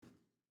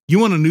You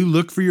want a new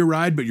look for your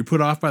ride, but you're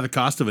put off by the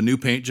cost of a new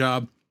paint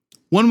job?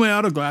 One Way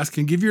Auto Glass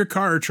can give your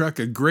car or truck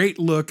a great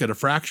look at a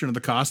fraction of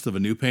the cost of a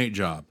new paint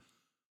job.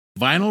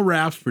 Vinyl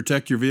wraps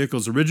protect your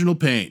vehicle's original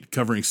paint,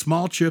 covering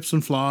small chips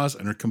and flaws,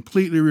 and are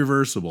completely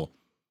reversible.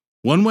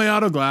 One Way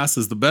Auto Glass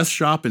is the best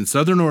shop in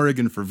Southern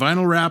Oregon for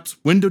vinyl wraps,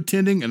 window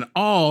tinting, and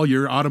all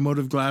your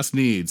automotive glass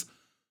needs.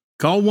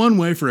 Call One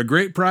Way for a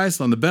great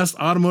price on the best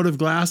automotive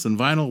glass and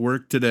vinyl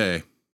work today.